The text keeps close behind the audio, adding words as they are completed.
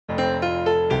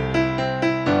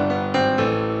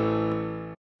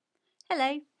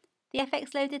Hello, the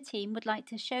FXLoader team would like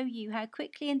to show you how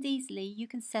quickly and easily you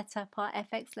can set up our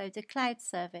FXLoader cloud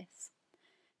service.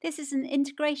 This is an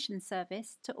integration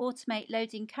service to automate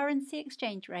loading currency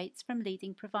exchange rates from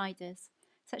leading providers,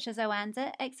 such as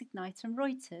Oanda, Exignite and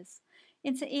Reuters,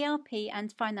 into ERP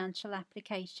and financial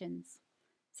applications.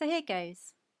 So here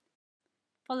goes.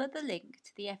 Follow the link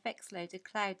to the FXLoader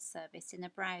cloud service in a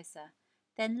browser,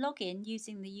 then log in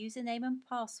using the username and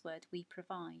password we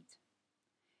provide.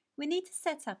 We need to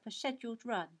set up a scheduled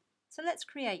run, so let's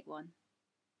create one.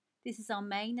 This is our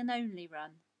main and only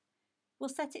run. We'll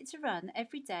set it to run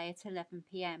every day at 11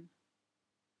 p.m.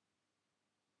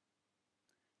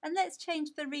 And let's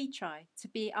change the retry to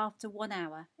be after 1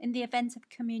 hour in the event of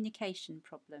communication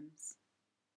problems.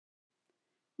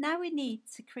 Now we need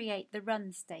to create the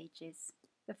run stages,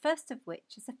 the first of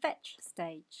which is a fetch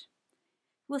stage.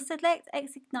 We'll select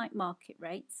Exignite market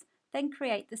rates, then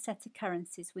create the set of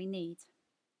currencies we need.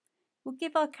 We'll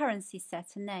give our currency set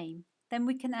a name, then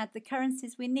we can add the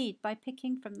currencies we need by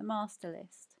picking from the master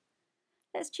list.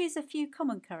 Let's choose a few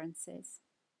common currencies.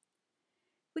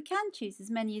 We can choose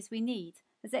as many as we need,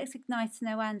 as Exignite and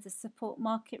Oanda support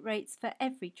market rates for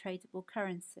every tradable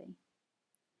currency.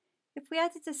 If we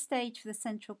added a stage for the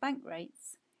central bank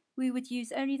rates, we would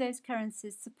use only those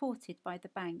currencies supported by the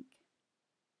bank.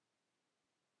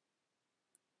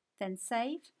 Then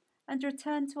save and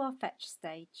return to our fetch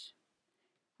stage.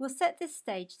 We'll set this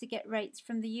stage to get rates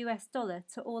from the US dollar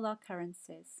to all our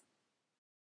currencies.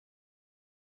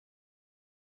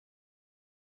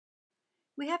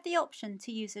 We have the option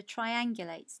to use a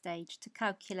triangulate stage to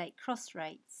calculate cross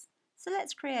rates, so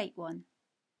let's create one.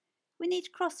 We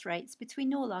need cross rates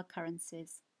between all our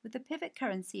currencies, with the pivot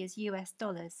currency as US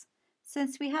dollars,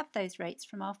 since we have those rates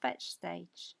from our fetch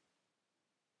stage.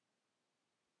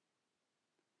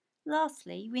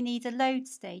 Lastly, we need a load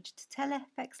stage to tell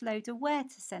FXLoader where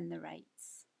to send the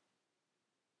rates.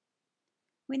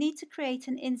 We need to create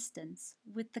an instance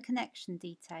with the connection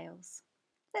details.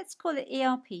 Let's call it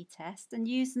ERP test and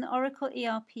use an Oracle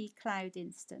ERP cloud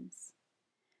instance.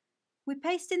 We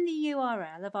paste in the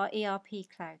URL of our ERP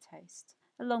cloud host,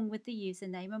 along with the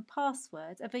username and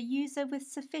password of a user with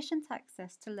sufficient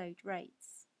access to load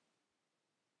rates.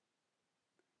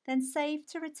 Then save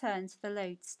to return to the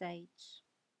load stage.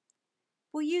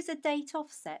 We'll use a date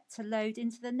offset to load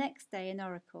into the next day in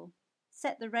Oracle,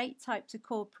 set the rate type to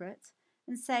corporate,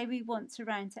 and say we want to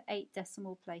round to 8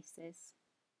 decimal places.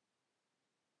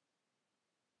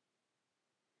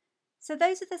 So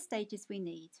those are the stages we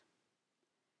need.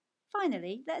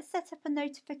 Finally, let's set up a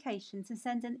notification to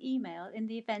send an email in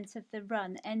the event of the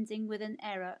run ending with an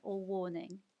error or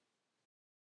warning.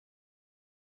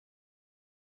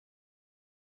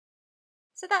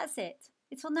 So that's it.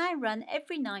 It will now run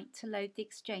every night to load the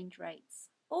exchange rates,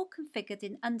 all configured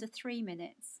in under 3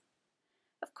 minutes.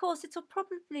 Of course, it will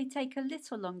probably take a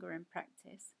little longer in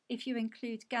practice if you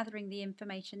include gathering the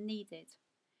information needed.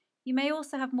 You may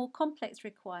also have more complex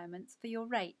requirements for your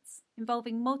rates,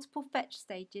 involving multiple fetch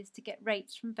stages to get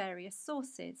rates from various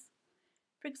sources.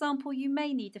 For example, you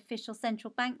may need official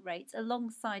central bank rates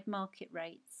alongside market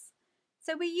rates.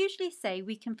 So we usually say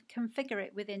we can configure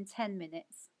it within 10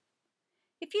 minutes.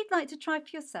 If you'd like to try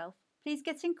for yourself, please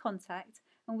get in contact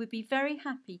and we'd be very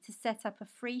happy to set up a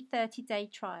free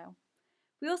 30-day trial.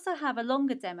 We also have a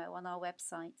longer demo on our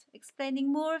website,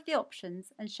 explaining more of the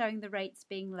options and showing the rates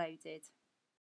being loaded.